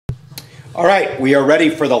All right, we are ready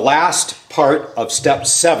for the last part of step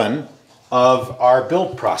 7 of our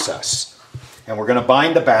build process. And we're going to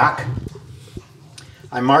bind the back.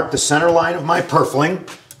 I marked the center line of my purfling,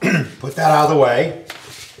 put that out of the way.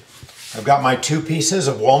 I've got my 2 pieces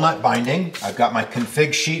of walnut binding. I've got my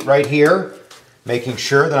config sheet right here, making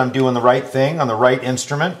sure that I'm doing the right thing on the right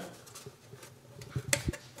instrument.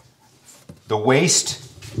 The waist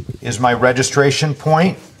is my registration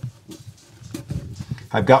point.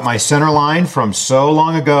 I've got my center line from so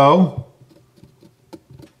long ago.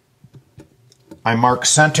 I mark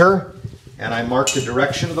center, and I mark the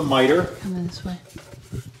direction of the miter. Come this way.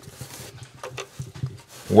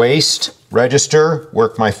 Waist, register,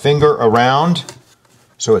 work my finger around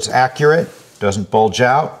so it's accurate, doesn't bulge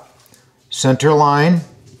out. Center line,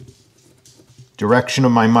 direction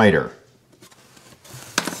of my miter.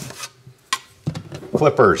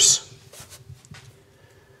 Clippers.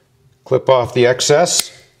 Clip off the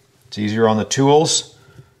excess. It's easier on the tools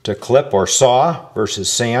to clip or saw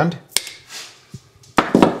versus sand.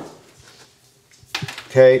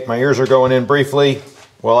 Okay, my ears are going in briefly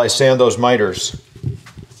while I sand those miters.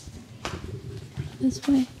 This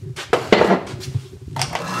way.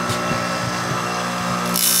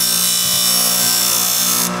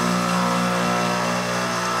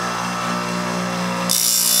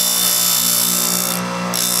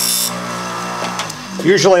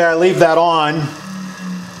 Usually I leave that on.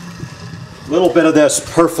 A little bit of this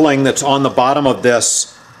purfling that's on the bottom of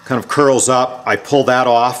this kind of curls up. I pull that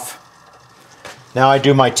off. Now I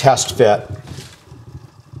do my test fit.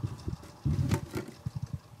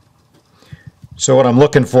 So what I'm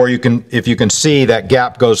looking for, if you can see, that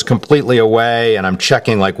gap goes completely away, and I'm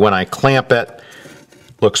checking like when I clamp it,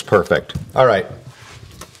 looks perfect. All right.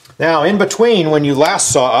 Now, in between when you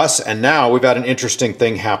last saw us and now, we've had an interesting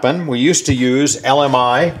thing happen. We used to use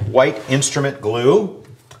LMI, white instrument glue,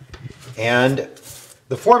 and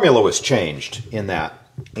the formula was changed in that.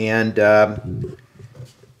 And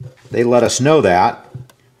they let us know that,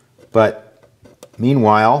 but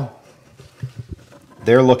meanwhile,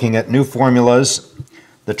 they're looking at new formulas.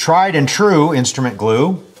 The tried and true instrument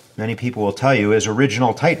glue, many people will tell you, is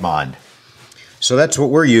original Titebond. So that's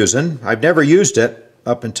what we're using. I've never used it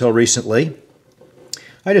up until recently.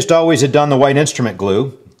 I just always had done the white instrument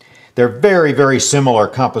glue. They're very, very similar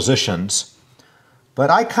compositions, but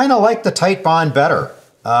I kind of like the Titebond better.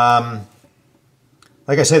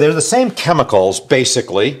 Like I say, they're the same chemicals,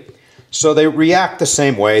 basically, so they react the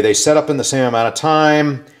same way. They set up in the same amount of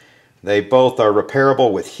time. They both are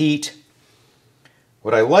repairable with heat.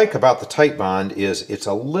 What I like about the Titebond is it's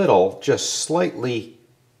a little, just slightly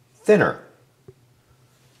thinner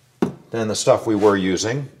than the stuff we were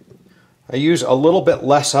using. I use a little bit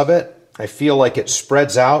less of it. I feel like it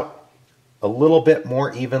spreads out a little bit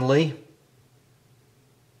more evenly.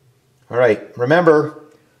 All right, remember,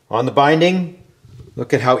 on the binding,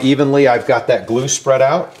 look at how evenly I've got that glue spread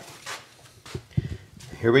out.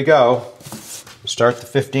 Here we go. Start the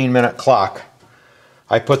 15-minute clock.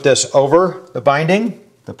 I put this over the binding,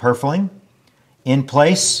 the purfling, in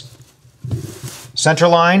place, center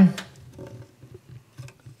line.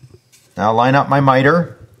 Now line up my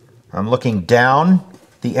miter. I'm looking down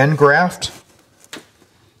the end graft.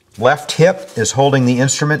 Left hip is holding the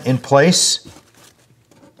instrument in place.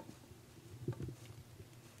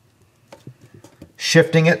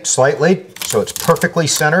 Shifting it slightly so it's perfectly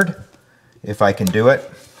centered, if I can do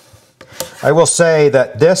it. I will say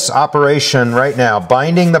that this operation right now,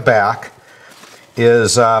 binding the back,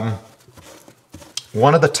 is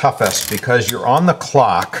one of the toughest because you're on the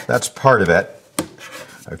clock. That's part of it.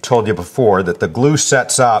 I've told you before that the glue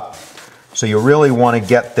sets up, so you really want to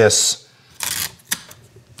get this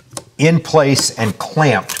in place and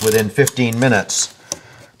clamped within 15 minutes.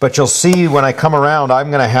 But you'll see when I come around,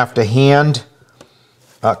 I'm going to have to hand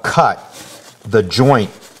cut the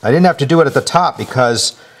joint. I didn't have to do it at the top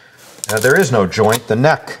because there is no joint. The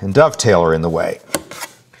neck and dovetail are in the way.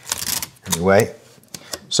 Anyway,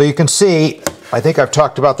 so you can see, I think I've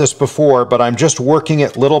talked about this before, but I'm just working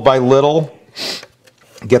it little by little.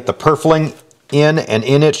 Get the purfling in and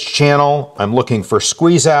in its channel. I'm looking for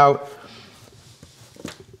squeeze out.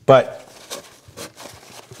 But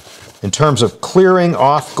in terms of clearing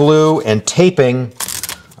off glue and taping,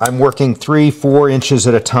 I'm working 3-4 inches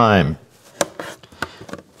at a time.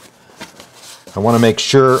 I want to make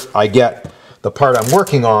sure I get the part I'm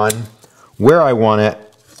working on where I want it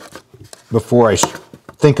before I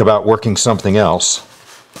think about working something else.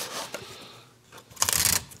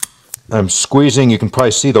 I'm squeezing, you can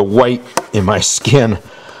probably see the white in my skin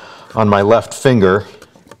on my left finger.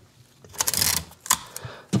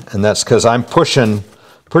 And that's because I'm pushing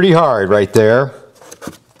pretty hard right there.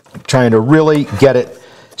 trying to really get it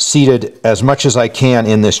seated as much as I can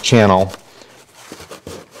in this channel.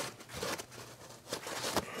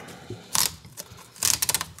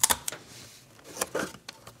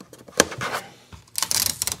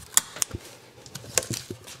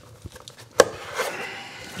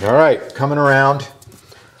 All right, coming around.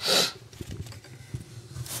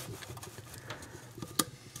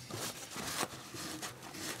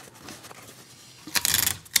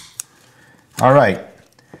 All right,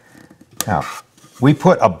 now we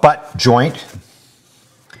put a butt joint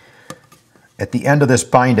at the end of this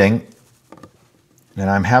binding, and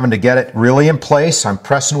I'm having to get it really in place. I'm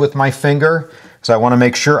pressing with my finger because I want to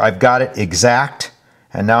make sure I've got it exact.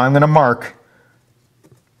 And now I'm going to mark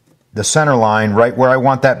the center line right where I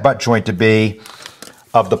want that butt joint to be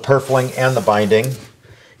of the purfling and the binding.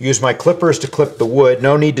 Use my clippers to clip the wood.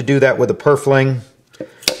 No need to do that with the purfling.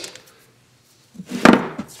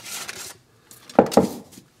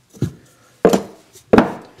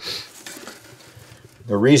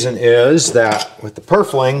 The reason is that with the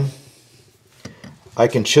purfling, I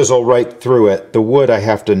can chisel right through it. The wood, I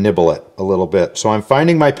have to nibble it a little bit. So I'm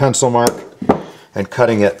finding my pencil mark and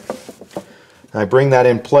cutting it. I bring that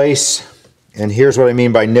in place, and here's what I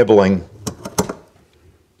mean by nibbling.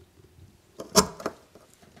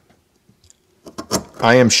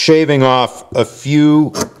 I am shaving off a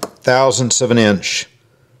few thousandths of an inch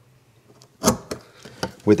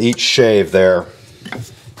with each shave there.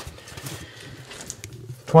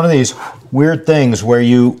 It's one of these weird things where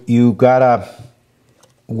you gotta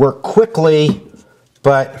work quickly,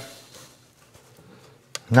 but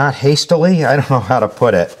not hastily. I don't know how to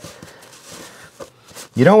put it.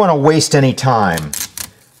 You don't want to waste any time,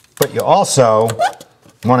 but you also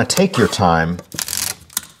want to take your time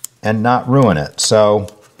and not ruin it. So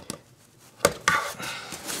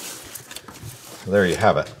there you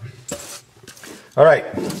have it. All right,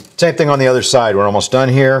 same thing on the other side. We're almost done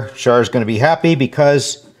here. Char's going to be happy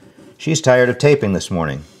because she's tired of taping this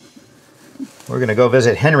morning. We're going to go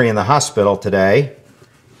visit Henry in the hospital today.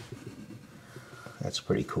 That's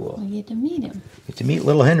pretty cool. We get to meet him. Get to meet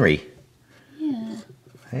little Henry. Yeah.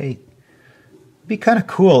 Hey, it'd be kind of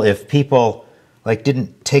cool if people like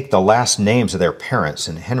didn't take the last names of their parents,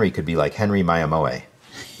 and Henry could be like Henry Mya-Moe.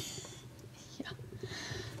 Yeah.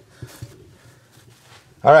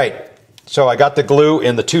 All right, so I got the glue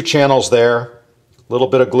in the 2 channels there. A little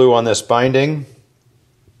bit of glue on this binding.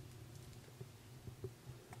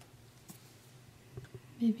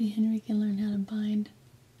 Maybe Henry can learn how to bind.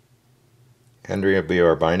 Henry will be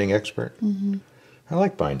our binding expert. Mm-hmm. I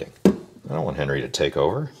like binding. I don't want Henry to take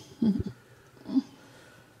over.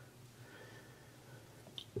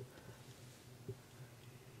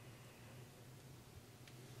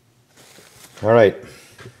 All right.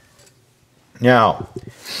 Now,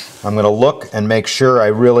 I'm going to look and make sure I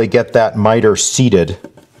really get that miter seated.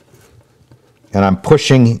 And I'm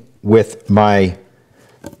pushing with my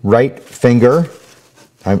right finger.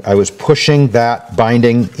 I was pushing that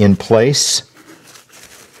binding in place.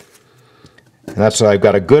 And that's so I've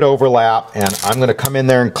got a good overlap, and I'm going to come in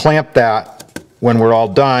there and clamp that when we're all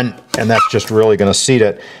done, and that's just really going to seat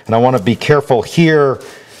it. And I want to be careful here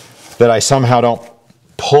that I somehow don't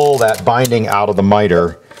pull that binding out of the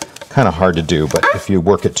miter. Kind of hard to do, but if you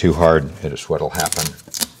work it too hard, it is what'll happen.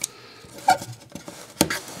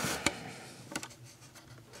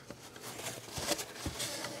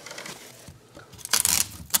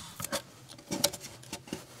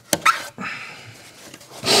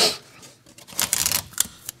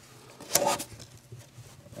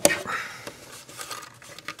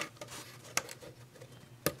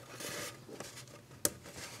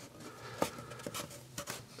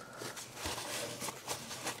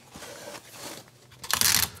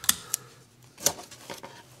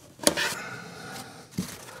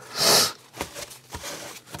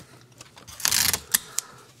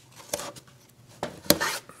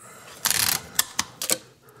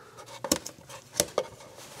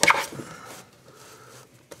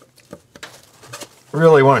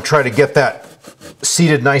 Really want to try to get that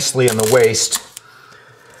seated nicely in the waist.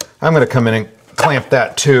 I'm going to come in and clamp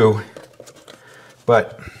that too,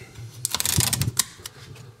 but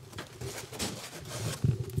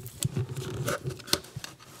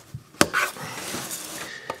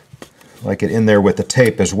like it in there with the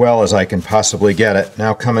tape as well as I can possibly get it.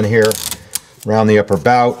 Now come in here around the upper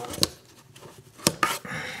bout.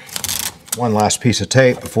 One last piece of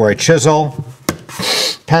tape before I chisel,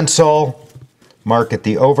 pencil, mark at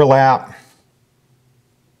the overlap.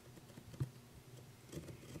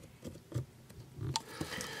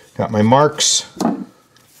 Got my marks.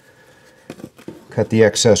 Cut the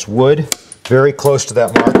excess wood very close to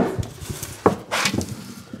that mark.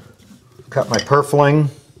 cut my purfling.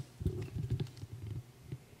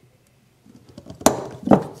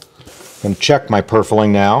 I'm going to check my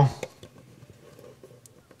purfling now.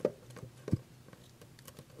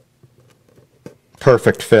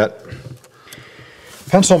 Perfect fit.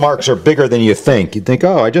 Pencil marks are bigger than you think. You'd think,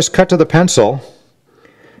 oh, I just cut to the pencil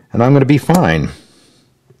and I'm going to be fine.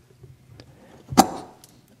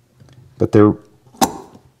 But they're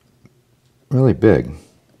really big.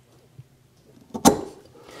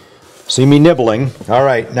 See me nibbling. All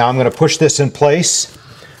right, now I'm going to push this in place.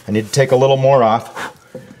 I need to take a little more off.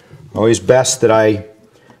 Always best that I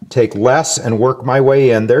take less and work my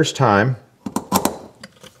way in. There's time.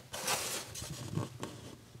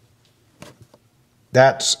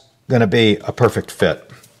 That's going to be a perfect fit.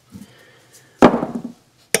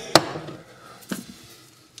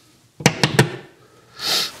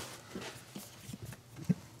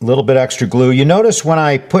 A little bit extra glue. You notice when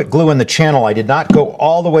I put glue in the channel, I did not go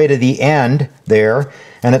all the way to the end there,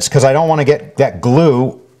 and it's because I don't want to get that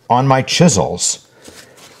glue on my chisels.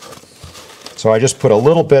 So I just put a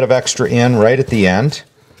little bit of extra in right at the end.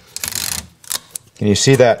 Can you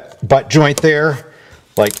see that butt joint there?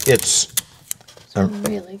 Like it's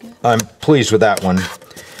really good. I'm pleased with that one.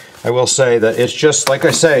 I will say that it's just, like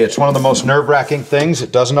I say, it's one of the most nerve-wracking things.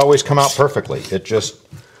 It doesn't always come out perfectly. It just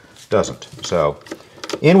doesn't. So,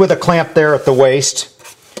 in with a clamp there at the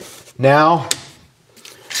waist. Now,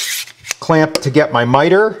 clamp to get my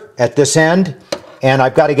miter at this end, and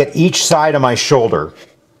I've got to get each side of my shoulder.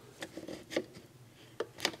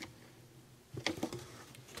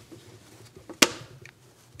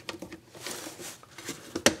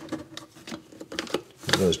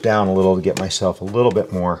 Goes down a little to get myself a little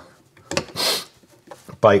bit more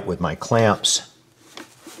bite with my clamps.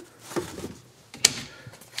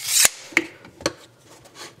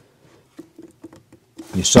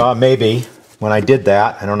 You saw maybe when I did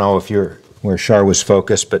that, I don't know if where Char was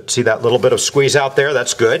focused, but see that little bit of squeeze out there?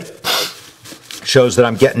 That's good. Shows that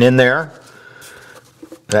I'm getting in there.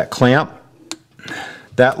 That clamp,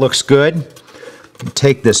 that looks good.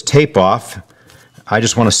 Take this tape off. I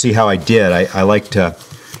just want to see how I did. I like to,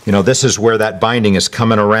 you know, this is where that binding is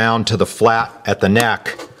coming around to the flat at the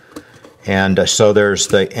neck. And so there's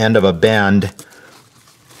the end of a bend.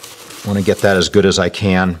 I want to get that as good as I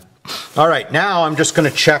can. All right, now I'm just going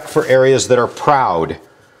to check for areas that are proud.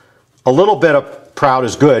 A little bit of proud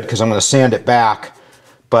is good because I'm going to sand it back,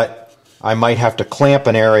 but I might have to clamp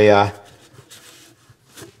an area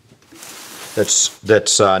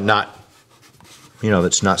that's not, you know,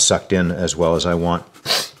 that's not sucked in as well as I want.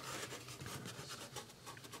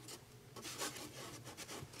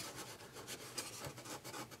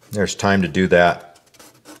 There's time to do that.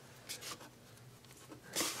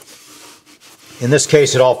 In this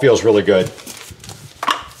case, it all feels really good.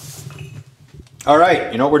 All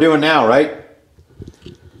right, you know what we're doing now, right?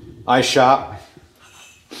 Eye shop.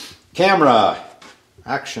 Camera.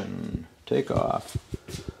 Action. Take off.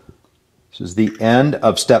 This is the end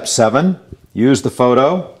of step 7. Use the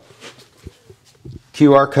photo.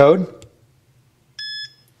 QR code.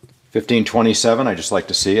 1527, I just like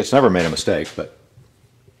to see. It's never made a mistake, but.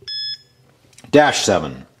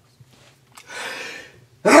 -7.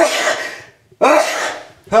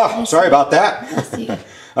 Oh, sorry about that.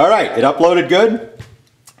 All right, it uploaded good.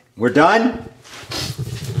 We're done.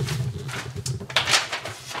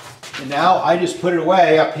 And now I just put it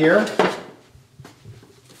away up here.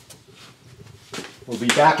 We'll be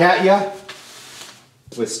back at you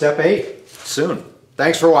with step 8 soon.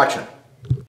 Thanks for watching.